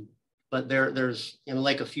 But there's,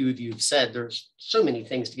 like a few of you have said, there's so many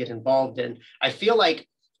things to get involved in. I feel like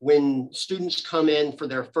when students come in for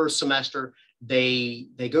their first semester, they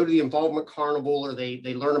go to the involvement carnival, or they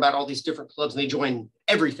learn about all these different clubs and they join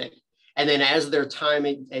everything. And then as their time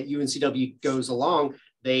at UNCW goes along,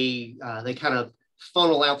 they kind of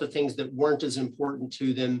funnel out the things that weren't as important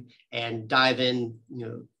to them and dive in,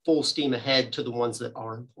 full steam ahead to the ones that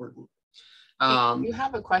are important. You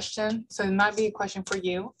have a question, so it might be a question for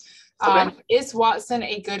you. Okay. Is Watson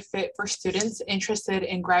a good fit for students interested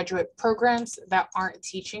in graduate programs that aren't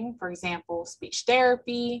teaching, for example, speech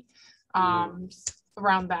therapy,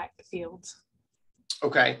 around that field?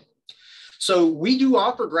 Okay. So we do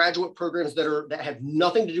offer graduate programs that have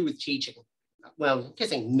nothing to do with teaching. Well, I can't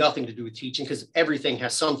say nothing to do with teaching because everything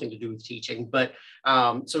has something to do with teaching. But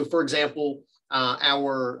so for example,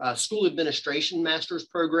 our school administration master's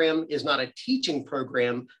program is not a teaching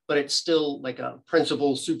program, but it's still like a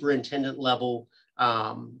principal superintendent level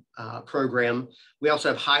program. We also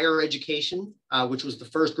have higher education, which was the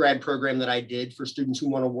first grad program that I did for students who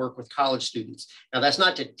want to work with college students. Now that's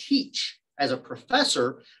not to teach as a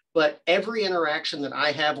professor, but every interaction that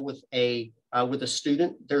I have with a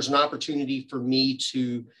student, there's an opportunity for me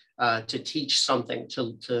to teach something,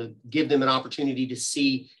 to give them an opportunity to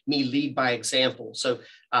see me lead by example. So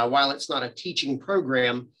while it's not a teaching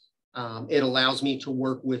program, it allows me to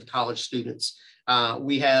work with college students.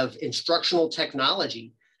 We have instructional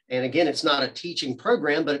technology. And again, it's not a teaching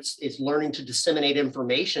program, but it's learning to disseminate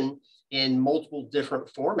information in multiple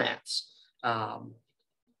different formats.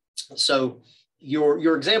 So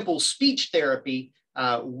your example, speech therapy,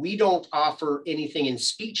 we don't offer anything in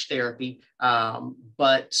speech therapy,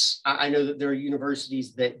 but I know that there are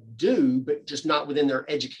universities that do, but just not within their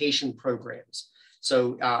education programs.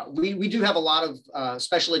 So we do have a lot of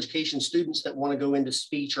special education students that want to go into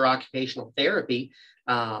speech or occupational therapy,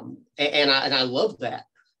 and I love that.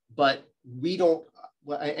 But we don't,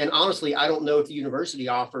 and honestly, I don't know if the university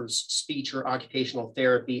offers speech or occupational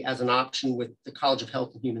therapy as an option with the College of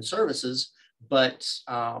Health and Human Services, but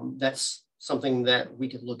that's something that we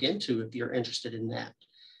could look into if you're interested in that.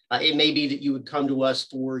 It may be that you would come to us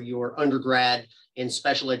for your undergrad in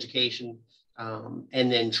special education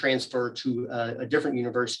and then transfer to a different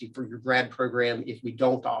university for your grad program if we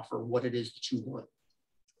don't offer what it is that you want.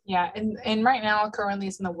 Yeah, and right now, currently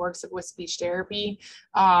it's in the works with speech therapy.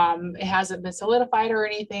 It hasn't been solidified or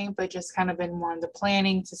anything, but just kind of been more in the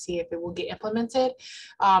planning to see if it will get implemented.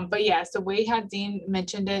 But yes, the way how Dean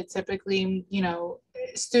mentioned it, typically, you know,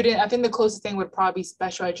 I think the closest thing would probably be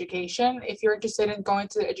special education if you're interested in going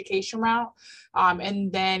to the education route,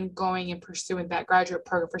 and then going and pursuing that graduate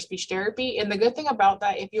program for speech therapy. And the good thing about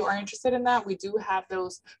that, if you are interested in that, we do have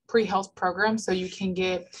those pre-health programs, so you can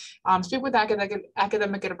get speak with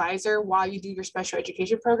academic advisor while you do your special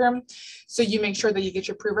education program. So you make sure that you get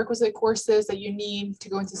your prerequisite courses that you need to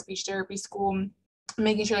go into speech therapy school,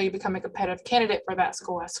 making sure that you become a competitive candidate for that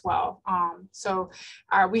school as well.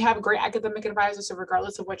 We have a great academic advisor. So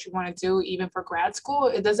regardless of what you want to do, even for grad school,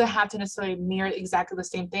 it doesn't have to necessarily mirror exactly the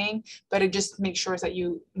same thing, but it just makes sure that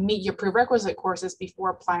you meet your prerequisite courses before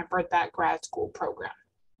applying for that grad school program.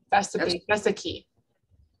 That's the key.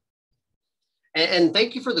 And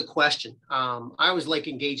thank you for the question. I always like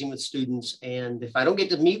engaging with students, and if I don't get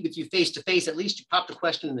to meet with you face to face, at least you popped a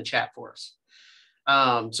question in the chat for us.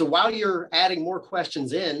 So while you're adding more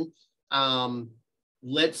questions in,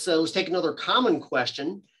 let's take another common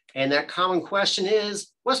question. And that common question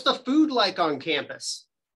is, what's the food like on campus?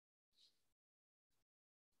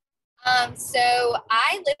 So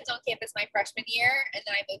I lived on campus my freshman year, and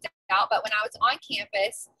then I moved out. But when I was on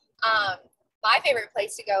campus, my favorite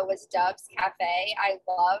place to go was Dove's Cafe. I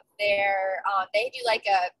love they do like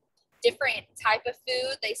a different type of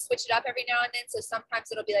food. They switch it up every now and then. So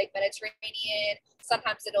sometimes it'll be like Mediterranean.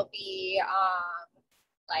 Sometimes it'll be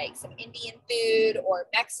like some Indian food or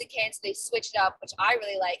Mexican. So they switch it up, which I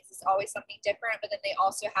really like. It's always something different. But then they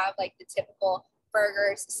also have like the typical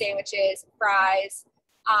burgers, sandwiches, fries.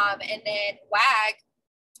 And then WAG,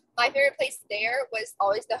 my favorite place there was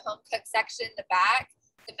always the home cook section in the back.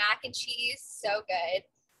 The mac and cheese, so good.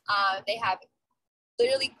 They have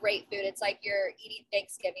literally great food. It's like you're eating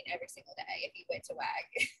Thanksgiving every single day if you went to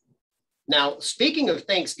WAG. Now, speaking of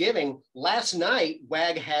Thanksgiving, last night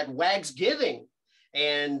WAG had Wagsgiving.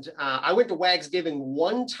 And I went to Wagsgiving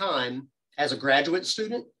one time as a graduate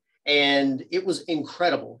student, and it was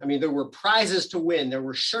incredible. I mean, there were prizes to win. There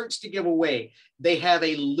were shirts to give away. They have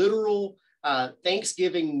a literal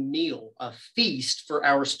Thanksgiving meal, a feast for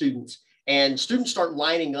our students. And students start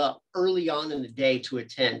lining up early on in the day to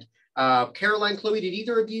attend. Caroline, Chloe, did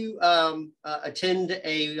either of you attend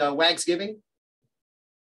a Wagsgiving?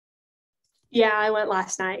 Yeah, I went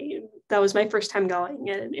last night. That was my first time going,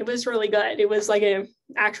 and it was really good. It was like an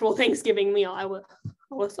actual Thanksgiving meal. I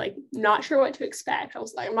was like not sure what to expect. I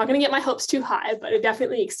was like, I'm not going to get my hopes too high, but it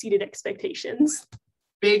definitely exceeded expectations.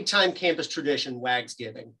 Big time campus tradition,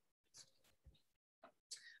 Wagsgiving.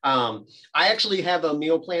 I actually have a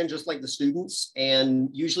meal plan just like the students. And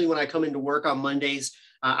usually when I come into work on Mondays,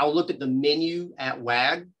 I'll look at the menu at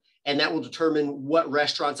WAG, and that will determine what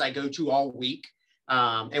restaurants I go to all week.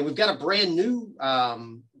 And we've got a brand new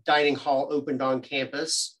dining hall opened on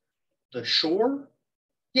campus, The Shore.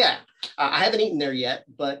 Yeah, I haven't eaten there yet,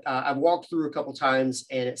 but I've walked through a couple times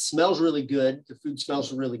and it smells really good. The food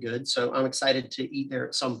smells really good. So I'm excited to eat there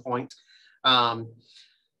at some point.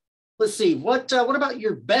 Let's see, what about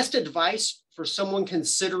your best advice for someone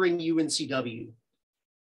considering UNCW?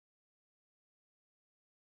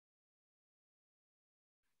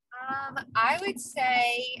 I would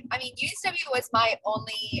say, I mean, UNCW was my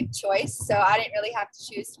only choice, so I didn't really have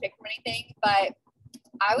to choose to pick from anything, but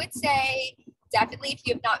I would say definitely if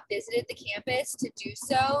you have not visited the campus to do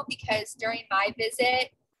so, because during my visit,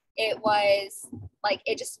 it was like,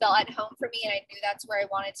 it just felt at home for me and I knew that's where I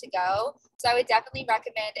wanted to go. So I would definitely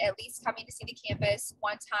recommend at least coming to see the campus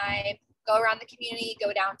one time, go around the community,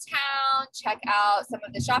 go downtown, check out some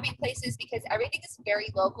of the shopping places, because everything is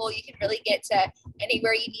very local. You can really get to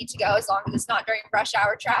anywhere you need to go as long as it's not during rush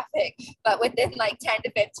hour traffic, but within like 10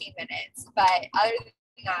 to 15 minutes. But other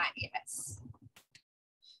than that, yes.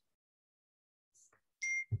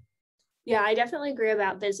 Yeah, I definitely agree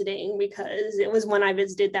about visiting, because it was when I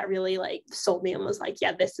visited that really like sold me and was like,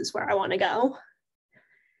 yeah, this is where I want to go.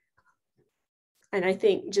 And I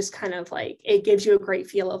think just kind of like, it gives you a great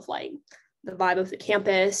feel of like the vibe of the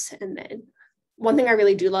campus. And then one thing I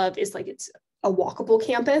really do love is like, it's a walkable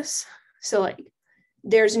campus. So like,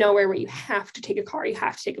 there's nowhere where you have to take a car, you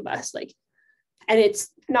have to take a bus, like, and it's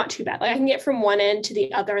not too bad. Like I can get from one end to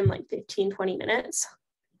the other in like 15, 20 minutes.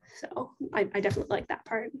 So I definitely like that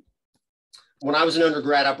part. When I was an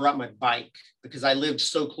undergrad, I brought my bike because I lived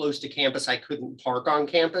so close to campus, I couldn't park on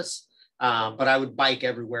campus, but I would bike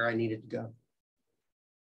everywhere I needed to go.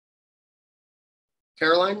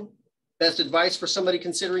 Caroline, best advice for somebody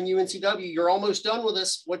considering UNCW? You're almost done with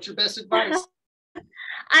us. What's your best advice?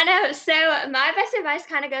 I know. So my best advice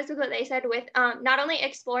kind of goes with what they said with not only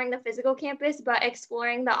exploring the physical campus, but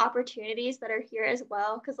exploring the opportunities that are here as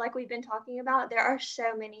well. Because like we've been talking about, there are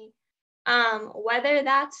so many, whether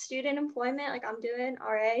that's student employment, like I'm doing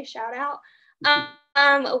RA, shout out.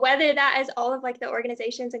 Whether that is all of like the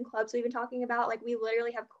organizations and clubs we've been talking about, like we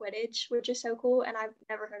literally have Quidditch, which is so cool. And I've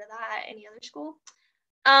never heard of that at any other school.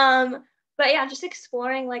 But yeah, just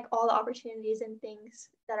exploring like all the opportunities and things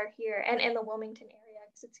that are here and in the Wilmington area,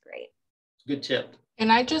 because it's great. Good tip.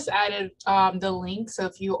 And I just added the link. So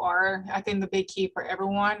if you are, I think the big key for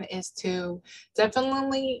everyone is to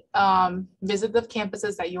definitely visit the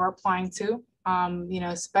campuses that you are applying to.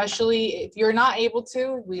 Especially if you're not able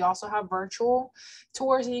to, we also have virtual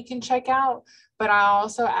tours that you can check out. But I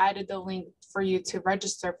also added the link for you to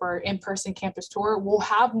register for in-person campus tour. We'll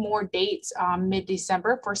have more dates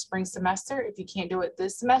mid-December for spring semester if you can't do it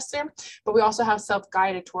this semester. But we also have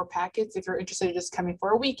self-guided tour packets if you're interested in just coming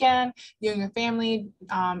for a weekend, you and your family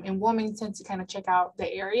in Wilmington to kind of check out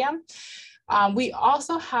the area. We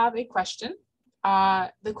also have a question.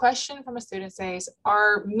 The question from a student says,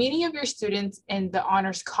 are many of your students in the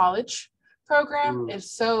honors college program? If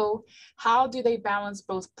so, how do they balance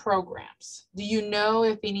both programs? Do you know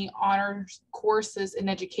if any honors courses and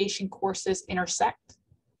education courses intersect?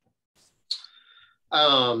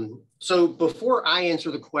 So before I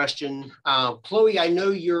answer the question, Chloe, I know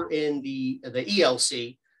you're in the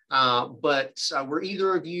ELC, but were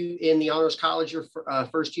either of you in the honors college your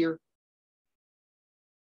first year?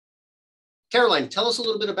 Caroline, tell us a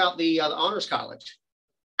little bit about the honors college.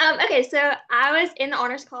 Okay, so I was in the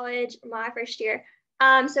honors college my first year.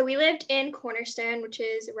 So we lived in Cornerstone, which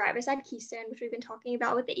is right beside Keystone, which we've been talking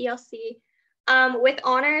about with the ELC. With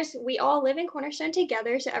honors, we all live in Cornerstone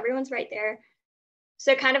together, so everyone's right there.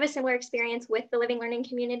 So kind of a similar experience with the living learning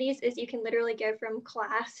communities is you can literally go from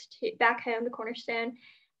class to back home to Cornerstone,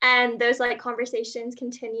 and those like conversations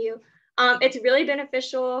continue. It's really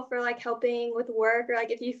beneficial for like helping with work, or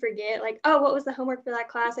like if you forget like, oh, what was the homework for that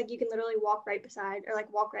class? Like you can literally walk right beside or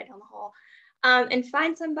like walk right down the hall and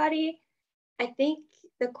find somebody. I think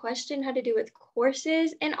the question had to do with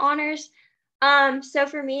courses and honors. So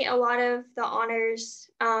for me, a lot of the honors,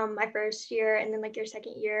 my first year and then like your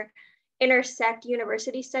second year intersect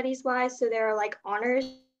university studies wise. So there are like honors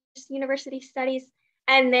university studies.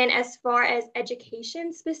 And then as far as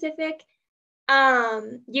education specific,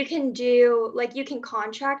 you can do like you can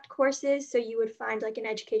contract courses. So you would find like an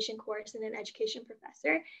education course and an education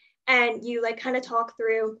professor, and you like kind of talk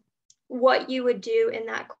through what you would do in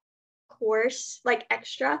that course like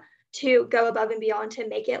extra to go above and beyond to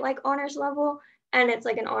make it like honors level. And it's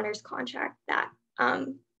like an honors contract that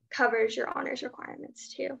covers your honors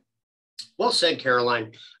requirements too. Well said,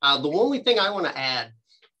 Caroline. The only thing I want to add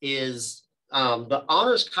is the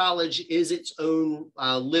honors college is its own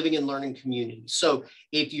living and learning community. So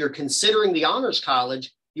if you're considering the honors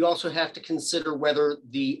college, you also have to consider whether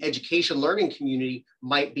the education learning community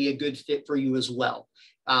might be a good fit for you as well.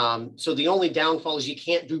 So the only downfall is you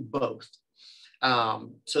can't do both.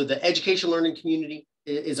 So the education learning community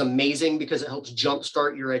is amazing because it helps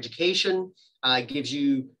jumpstart your education. It gives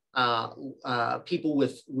you people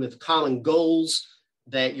with common goals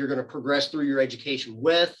that you're going to progress through your education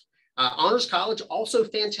with. Honors college, also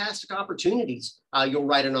fantastic opportunities. You'll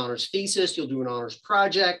write an honors thesis, you'll do an honors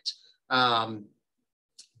project,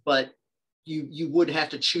 but you would have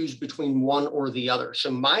to choose between one or the other. So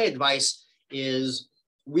my advice is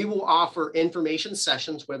we will offer information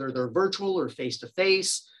sessions, whether they're virtual or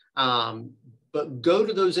face-to-face, but go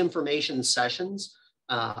to those information sessions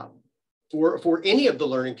for any of the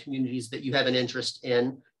learning communities that you have an interest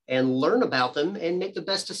in and learn about them and make the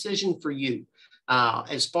best decision for you.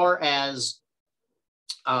 As far as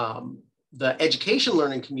the education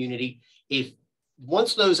learning community,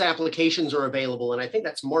 once those applications are available, and I think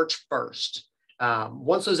that's March 1st,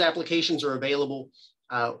 once those applications are available,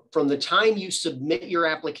 from the time you submit your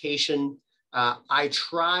application, I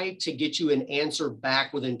try to get you an answer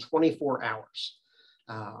back within 24 hours.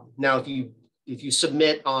 Now, if you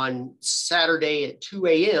submit on Saturday at 2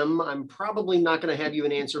 a.m., I'm probably not going to have you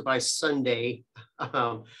an answer by Sunday.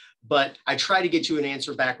 But I try to get you an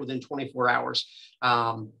answer back within 24 hours.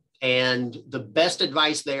 And the best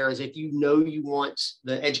advice there is if you know you want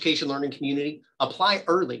the education learning community, apply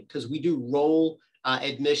early because we do roll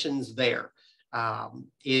admissions there.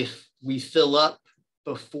 If we fill up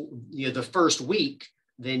before the first week,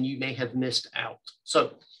 then you may have missed out.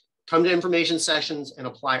 So come to information sessions and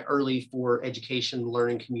apply early for education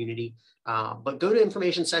learning community, but go to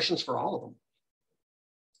information sessions for all of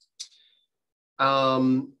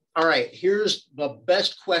them. All right, here's the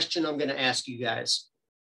best question I'm going to ask you guys.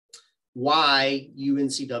 Why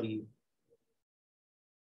UNCW?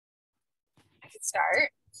 I could start.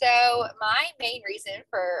 So my main reason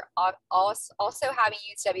for also having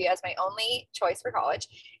UNCW as my only choice for college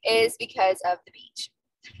is because of the beach.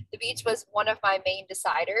 The beach was one of my main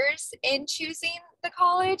deciders in choosing the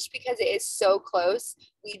college because it is so close.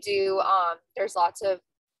 We do, there's lots of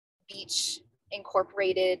beach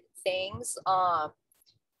incorporated things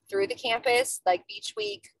through the campus, like Beach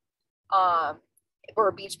Week,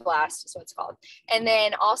 or Beach Blast is what it's called. And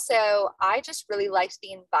then also, I just really liked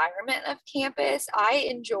the environment of campus. I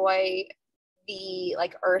enjoy the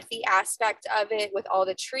like earthy aspect of it with all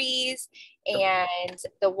the trees and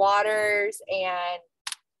the waters and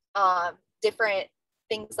different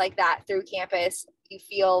things like that through campus. You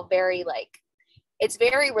feel very like, it's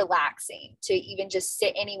very relaxing to even just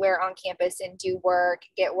sit anywhere on campus and do work,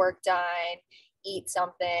 get work done, eat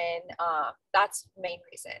something. That's the main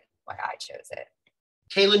reason why I chose it.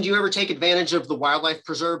 Kaylin, do you ever take advantage of the wildlife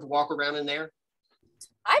preserve, walk around in there?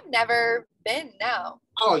 I've never been, no.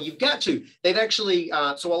 Oh, you've got to. They've actually,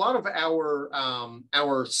 so a lot of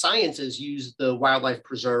our sciences use the wildlife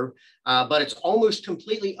preserve, but it's almost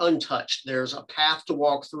completely untouched. There's a path to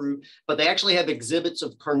walk through, but they actually have exhibits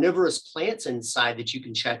of carnivorous plants inside that you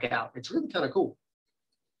can check out. It's really kind of cool.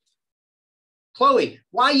 Chloe,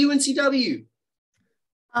 why UNCW?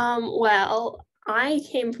 Well, I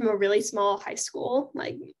came from a really small high school.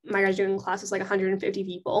 Like my graduating class was like 150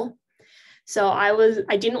 people. So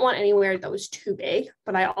I didn't want anywhere that was too big,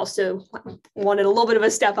 but I also wanted a little bit of a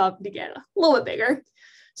step up to get a little bit bigger.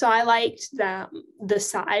 So I liked the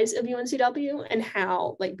size of UNCW and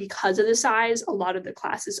how, like, because of the size, a lot of the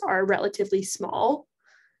classes are relatively small.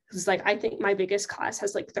 Because like I think my biggest class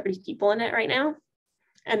has like 30 people in it right now.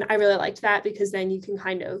 And I really liked that because then you can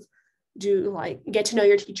kind of do like get to know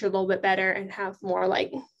your teacher a little bit better and have more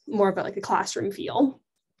of a classroom feel.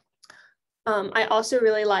 I also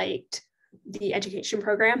really liked the education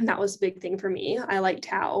program. That was a big thing for me. I liked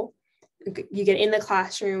how you get in the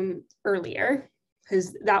classroom earlier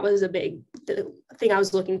because that was a big thing I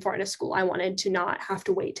was looking for in a school. I wanted to not have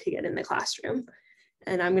to wait to get in the classroom.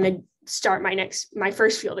 And I'm going to start my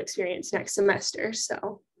first field experience next semester.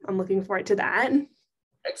 So I'm looking forward to that.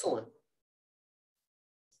 Excellent.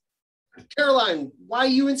 Caroline, why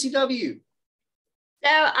UNCW? So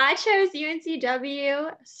I chose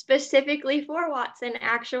UNCW specifically for Watson,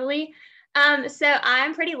 actually. So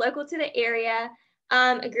I'm pretty local to the area.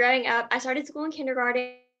 Growing up, I started school in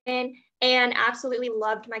kindergarten and absolutely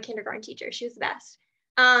loved my kindergarten teacher. She was the best.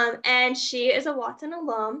 And she is a Watson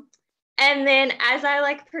alum. And then as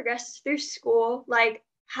I progressed through school,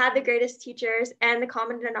 had the greatest teachers, and the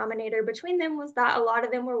common denominator between them was that a lot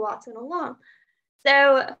of them were Watson alum.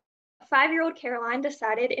 So 5-year-old Caroline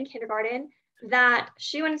decided in kindergarten that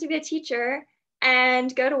she wanted to be a teacher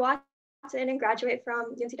and go to Watson and graduate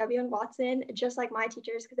from UNCW and Watson, just like my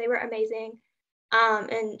teachers, because they were amazing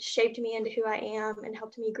and shaped me into who I am and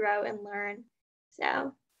helped me grow and learn.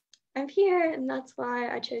 So I'm here, and that's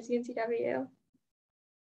why I chose UNCW.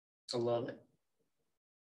 I love it.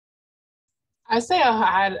 I say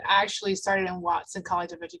I had actually started in Watson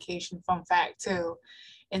College of Education, fun fact too.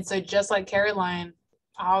 And so just like Caroline,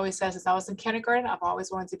 I always said since I was in kindergarten, I've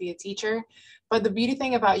always wanted to be a teacher. But the beauty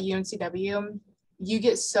thing about UNCW, you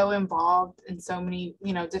get so involved in so many,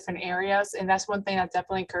 different areas. And that's one thing I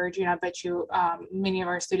definitely encourage you. And I bet you many of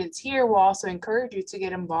our students here will also encourage you to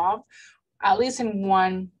get involved, at least in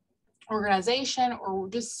one organization or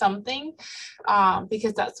just something,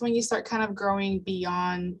 because that's when you start kind of growing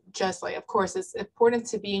beyond just of course it's important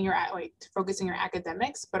to be in your to focus on your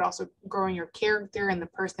academics, but also growing your character and the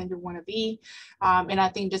person you want to be. And I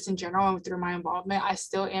think just in general, through my involvement, I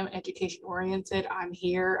still am education oriented. I'm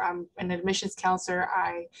here, I'm an admissions counselor.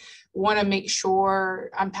 I want to make sure,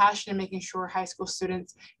 I'm passionate in making sure high school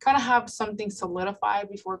students kind of have something solidified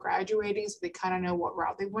before graduating, so they kind of know what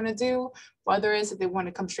route they want to do, whether it's if they want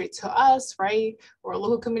to come straight to us, right, or a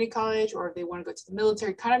local community college, or if they want to go to the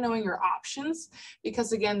military, kind of knowing your options.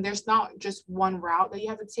 Because again, there's not just one route that you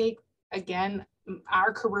have to take. Again,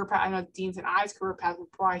 our career path, I know Dean's and I's career path will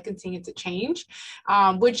probably continue to change,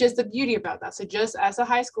 which is the beauty about that. So just as a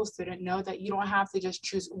high school student, know that you don't have to just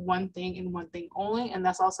choose one thing and one thing only. And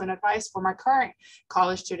that's also an advice for my current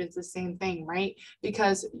college students, the same thing, right?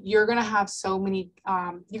 Because you're going to have so many,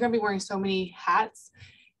 you're going to be wearing so many hats,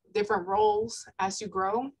 different roles as you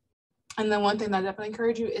grow. And then one thing that I definitely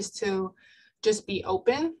encourage you is to just be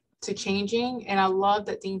open to changing. And I love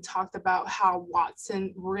that Dean talked about how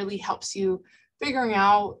Watson really helps you figuring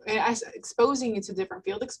out and exposing you to different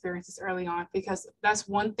field experiences early on, because that's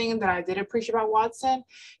one thing that I did appreciate about Watson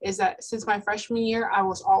is that since my freshman year, I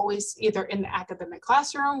was always either in the academic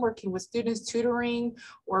classroom, working with students, tutoring,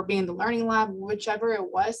 or being in the learning lab, whichever it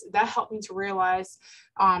was. That helped me to realize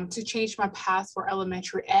to change my path for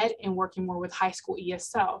elementary ed and working more with high school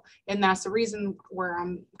ESL. And that's the reason where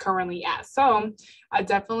I'm currently at. So I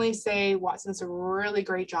definitely say Watson's a really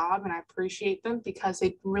great job, and I appreciate them because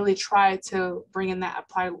they really try to bring in that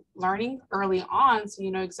applied learning early on, so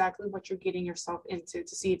you know exactly what you're getting yourself into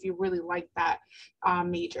to see if you really like that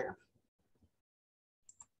major.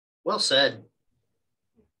 Well said.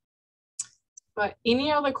 But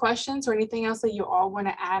any other questions or anything else that you all want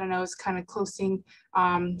to add? I know it's kind of closing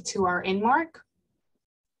to our end mark.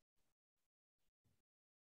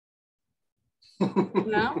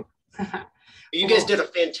 No? You guys did a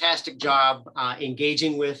fantastic job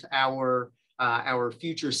engaging with our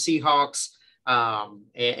future Seahawks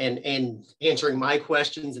and answering my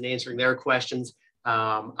questions and answering their questions.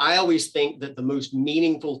 I always think that the most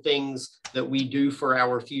meaningful things that we do for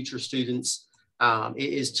our future students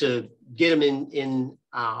is to get them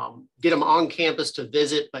get them on campus to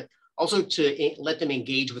visit, but also to let them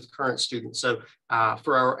engage with current students. So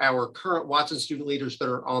for our current Watson student leaders that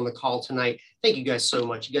are on the call tonight, thank you guys so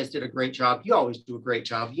much. You guys did a great job. You always do a great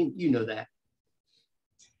job. You know that.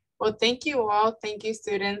 Well, thank you all. Thank you,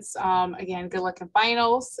 students. Again, good luck in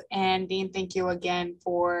finals. And Dean, thank you again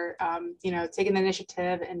for taking the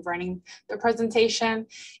initiative and running the presentation.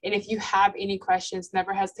 And if you have any questions,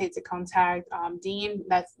 never hesitate to contact Dean.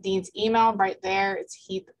 That's Dean's email right there. It's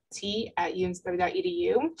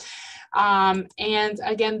heath@uncw.edu. And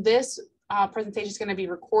again, this presentation is going to be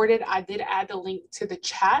recorded. I did add the link to the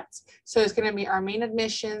chat. So it's going to be our main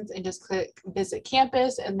admissions, and just click visit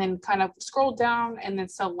campus and then kind of scroll down and then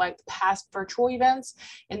select past virtual events.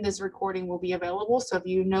 And this recording will be available. So if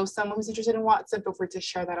you know someone who's interested in Watson, feel free to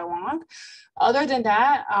share that along. Other than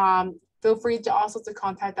that, feel free to also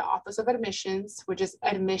contact the Office of Admissions, which is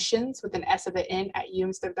admissions with an S at the end at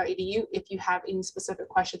uncw.edu if you have any specific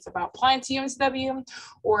questions about applying to UNCW,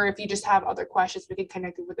 or if you just have other questions, we can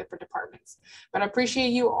connect you with different departments. But I appreciate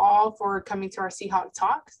you all for coming to our Seahawk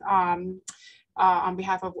Talk on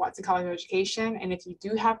behalf of Watson College of Education. And if you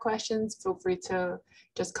do have questions, feel free to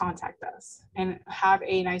just contact us. And have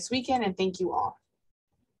a nice weekend, and thank you all.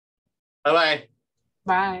 Bye-bye.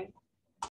 Bye.